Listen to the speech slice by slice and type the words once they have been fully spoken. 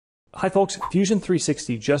Hi folks, Fusion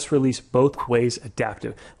 360 just released both ways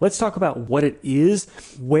adaptive. Let's talk about what it is,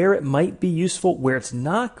 where it might be useful, where it's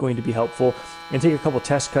not going to be helpful, and take a couple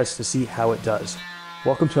test cuts to see how it does.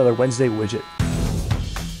 Welcome to another Wednesday Widget.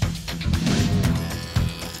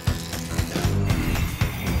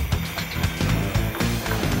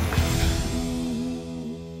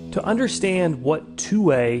 To understand what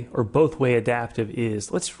two-way or both-way adaptive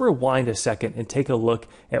is, let's rewind a second and take a look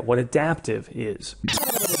at what adaptive is.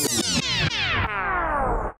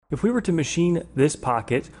 If we were to machine this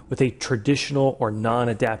pocket with a traditional or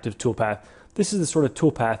non-adaptive toolpath, this is the sort of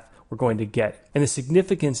toolpath we're going to get. And the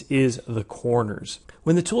significance is the corners.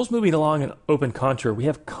 When the tool is moving along an open contour, we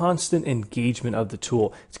have constant engagement of the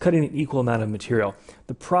tool. It's cutting an equal amount of material.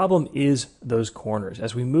 The problem is those corners.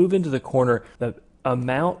 As we move into the corner, the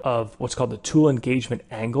amount of what's called the tool engagement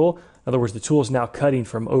angle, in other words, the tool is now cutting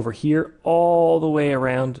from over here all the way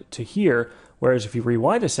around to here, whereas if you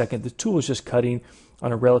rewind a second, the tool is just cutting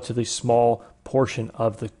on a relatively small portion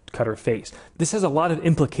of the cutter face. This has a lot of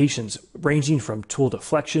implications ranging from tool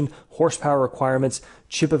deflection, horsepower requirements,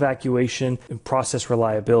 chip evacuation, and process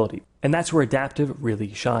reliability. And that's where adaptive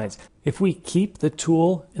really shines. If we keep the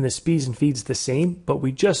tool and the speeds and feeds the same, but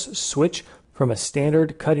we just switch from a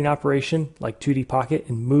standard cutting operation like 2D Pocket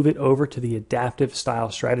and move it over to the adaptive style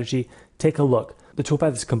strategy, take a look. The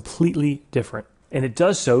toolpath is completely different. And it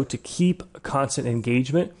does so to keep a constant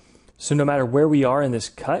engagement. So no matter where we are in this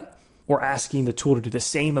cut, we're asking the tool to do the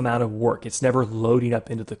same amount of work. It's never loading up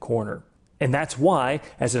into the corner. And that's why,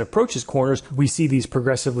 as it approaches corners, we see these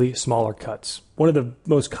progressively smaller cuts. One of the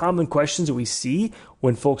most common questions that we see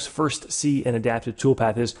when folks first see an adaptive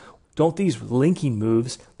toolpath is, don't these linking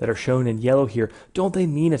moves that are shown in yellow here, don't they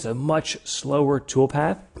mean it's a much slower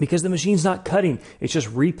toolpath? Because the machine's not cutting, it's just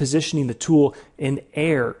repositioning the tool in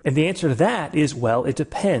air. And the answer to that is, well, it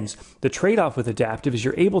depends. The trade-off with adaptive is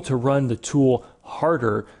you're able to run the tool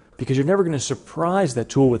harder because you're never going to surprise that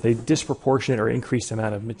tool with a disproportionate or increased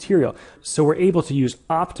amount of material. So we're able to use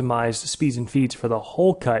optimized speeds and feeds for the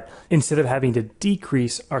whole cut instead of having to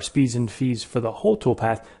decrease our speeds and feeds for the whole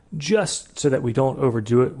toolpath, just so that we don't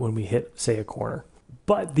overdo it when we hit, say, a corner.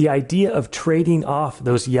 But the idea of trading off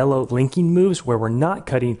those yellow linking moves where we're not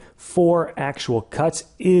cutting for actual cuts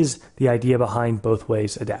is the idea behind both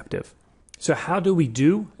ways adaptive. So how do we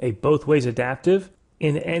do a both ways adaptive?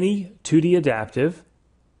 In any 2D adaptive,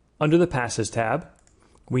 under the Passes tab,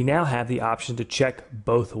 we now have the option to check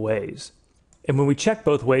both ways. And when we check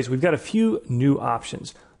both ways, we've got a few new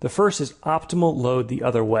options. The first is optimal load the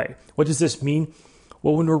other way. What does this mean?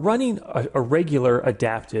 Well, when we're running a regular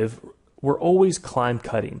adaptive, we're always climb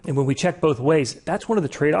cutting. And when we check both ways, that's one of the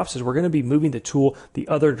trade-offs is we're going to be moving the tool the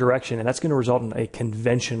other direction, and that's going to result in a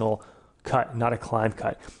conventional cut, not a climb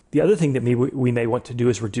cut. The other thing that we may want to do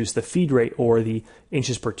is reduce the feed rate or the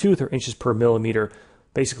inches per tooth or inches per millimeter,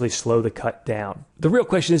 basically slow the cut down. The real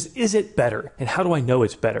question is it better? And how do I know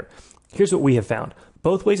it's better? Here's what we have found.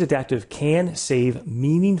 Both ways adaptive can save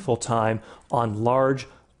meaningful time on large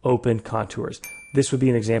open contours. This would be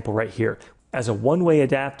an example right here. As a one-way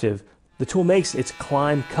adaptive, the tool makes its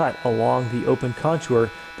climb cut along the open contour,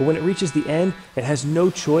 but when it reaches the end, it has no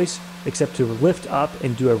choice except to lift up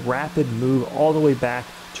and do a rapid move all the way back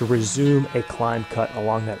to resume a climb cut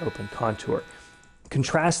along that open contour.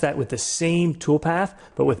 Contrast that with the same toolpath,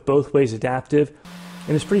 but with both ways adaptive,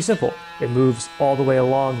 and it's pretty simple. It moves all the way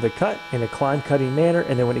along the cut in a climb cutting manner,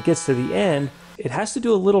 and then when it gets to the end, it has to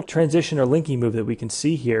do a little transition or linking move that we can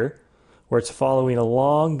see here, where it's following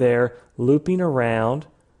along there, looping around,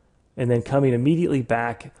 and then coming immediately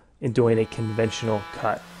back and doing a conventional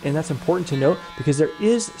cut. And that's important to note because there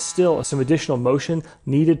is still some additional motion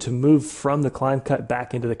needed to move from the climb cut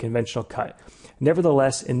back into the conventional cut.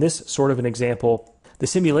 Nevertheless, in this sort of an example, the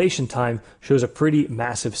simulation time shows a pretty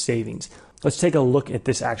massive savings. Let's take a look at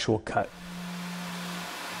this actual cut.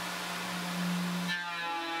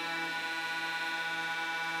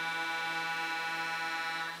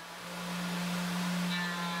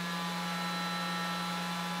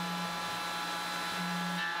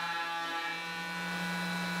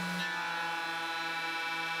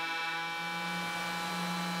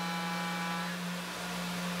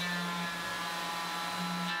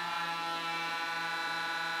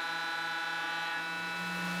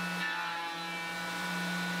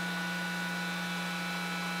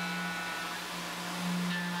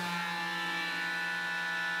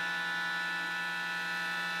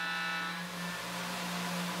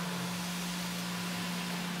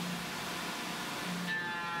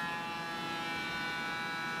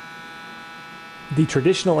 The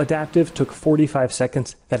traditional adaptive took 45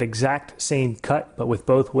 seconds. That exact same cut, but with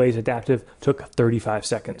both ways adaptive, took 35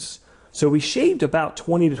 seconds. So we shaved about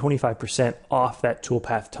 20 to 25% off that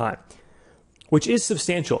toolpath time, which is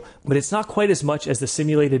substantial, but it's not quite as much as the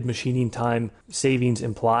simulated machining time savings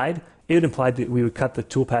implied. It implied that we would cut the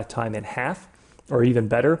toolpath time in half, or even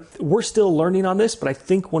better. We're still learning on this, but I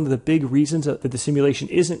think one of the big reasons that the simulation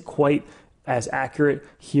isn't quite as accurate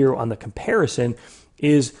here on the comparison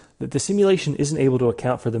is that the simulation isn't able to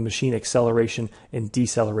account for the machine acceleration and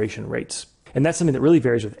deceleration rates. And that's something that really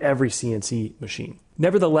varies with every CNC machine.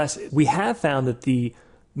 Nevertheless, we have found that the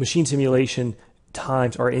machine simulation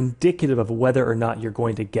times are indicative of whether or not you're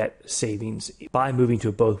going to get savings by moving to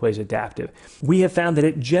a both ways adaptive. We have found that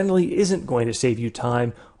it generally isn't going to save you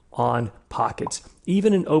time on pockets.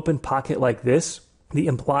 Even an open pocket like this, the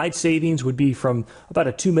implied savings would be from about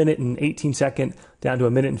a 2 minute and 18 second down to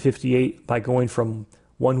a minute and 58 by going from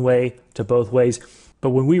one way to both ways. But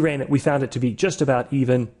when we ran it, we found it to be just about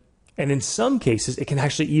even. And in some cases, it can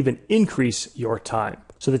actually even increase your time.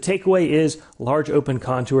 So the takeaway is large open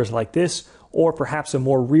contours like this, or perhaps a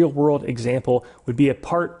more real world example would be a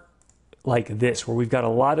part like this, where we've got a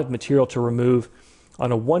lot of material to remove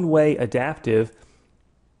on a one-way adaptive.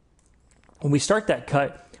 When we start that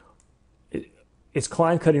cut, it's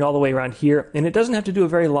climb cutting all the way around here, and it doesn't have to do a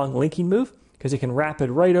very long linking move because it can wrap it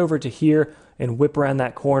right over to here and whip around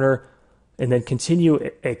that corner and then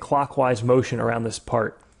continue a clockwise motion around this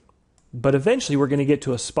part. But eventually we're going to get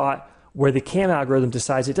to a spot where the CAM algorithm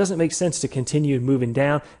decides it doesn't make sense to continue moving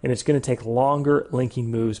down, and it's going to take longer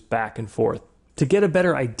linking moves back and forth. To get a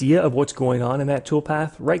better idea of what's going on in that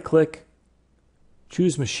toolpath, right-click,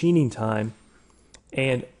 choose machining time,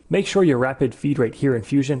 and make sure your rapid feed rate here in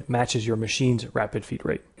Fusion matches your machine's rapid feed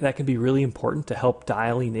rate. That can be really important to help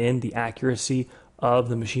dialing in the accuracy of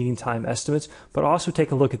the machining time estimates, but also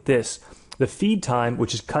take a look at this. The feed time,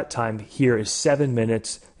 which is cut time here, is 7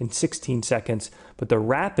 minutes and 16 seconds, but the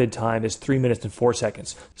rapid time is 3 minutes and 4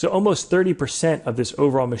 seconds. So almost 30% of this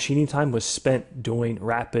overall machining time was spent doing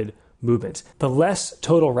rapid movements. The less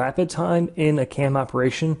total rapid time in a CAM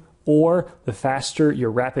operation, or the faster your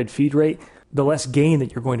rapid feed rate, the less gain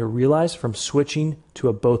that you're going to realize from switching to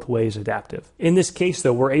a both ways adaptive. In this case,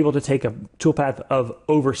 though, we're able to take a toolpath of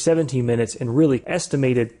over 17 minutes and really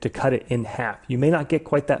estimated to cut it in half. You may not get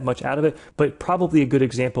quite that much out of it, but probably a good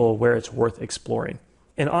example of where it's worth exploring.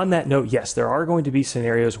 And on that note, yes, there are going to be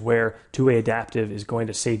scenarios where two-way adaptive is going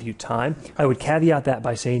to save you time. I would caveat that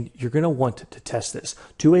by saying you're going to want to test this.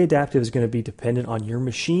 Two-way adaptive is going to be dependent on your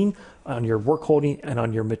machine, on your work holding, and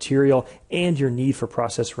on your material and your need for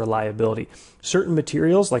process reliability. Certain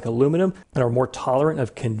materials like aluminum that are more tolerant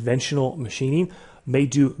of conventional machining may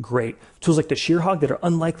do great. Tools like the ShearHog that are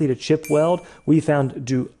unlikely to chip weld, we found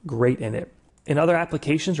do great in it. In other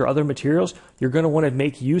applications or other materials, you're going to want to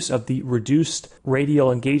make use of the reduced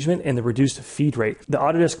radial engagement and the reduced feed rate. The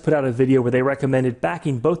Autodesk put out a video where they recommended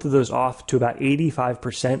backing both of those off to about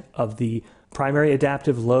 85% of the primary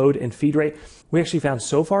adaptive load and feed rate. We actually found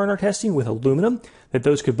so far in our testing with aluminum that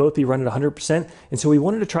those could both be run at 100%, and so we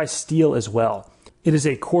wanted to try steel as well. It is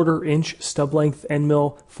a 1/4 inch stub length end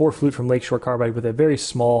mill for Flute from Lakeshore Carbide with a very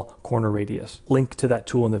small corner radius. Link to that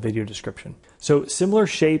tool in the video description. So similar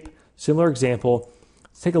shape, similar example.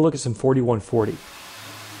 Let's take a look at some 4140.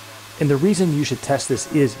 And the reason you should test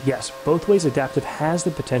this is, yes, both ways adaptive has the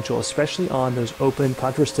potential, especially on those open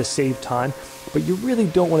contours, to save time, but you really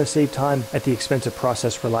don't want to save time at the expense of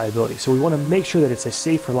process reliability. So we want to make sure that it's a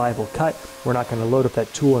safe, reliable cut. We're not going to load up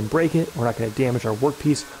that tool and break it. We're not going to damage our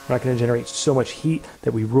workpiece. We're not going to generate so much heat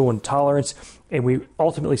that we ruin tolerance, and we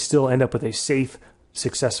ultimately still end up with a safe,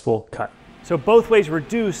 successful cut. So both ways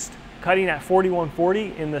reduced, cutting at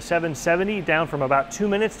 4140 in the 770 down from about 2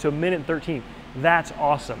 minutes to a minute 13. That's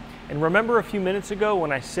awesome. And remember a few minutes ago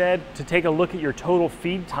when I said to take a look at your total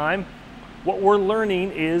feed time? What we're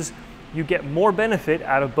learning is you get more benefit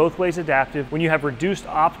out of both ways adaptive when you have reduced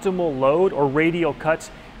optimal load or radial cuts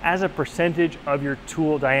as a percentage of your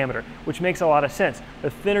tool diameter, which makes a lot of sense. The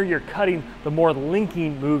thinner you're cutting, the more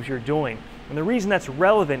linking moves you're doing. And the reason that's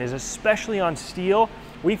relevant is, especially on steel,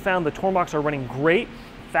 we found the Tormachs are running great,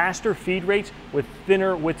 faster feed rates with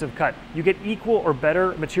thinner widths of cut. You get equal or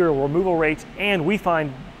better material removal rates, and we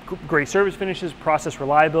find great service finishes, process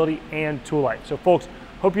reliability, and tool life. So folks,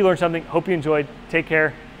 hope you learned something, hope you enjoyed. Take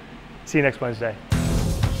care. See you next Wednesday.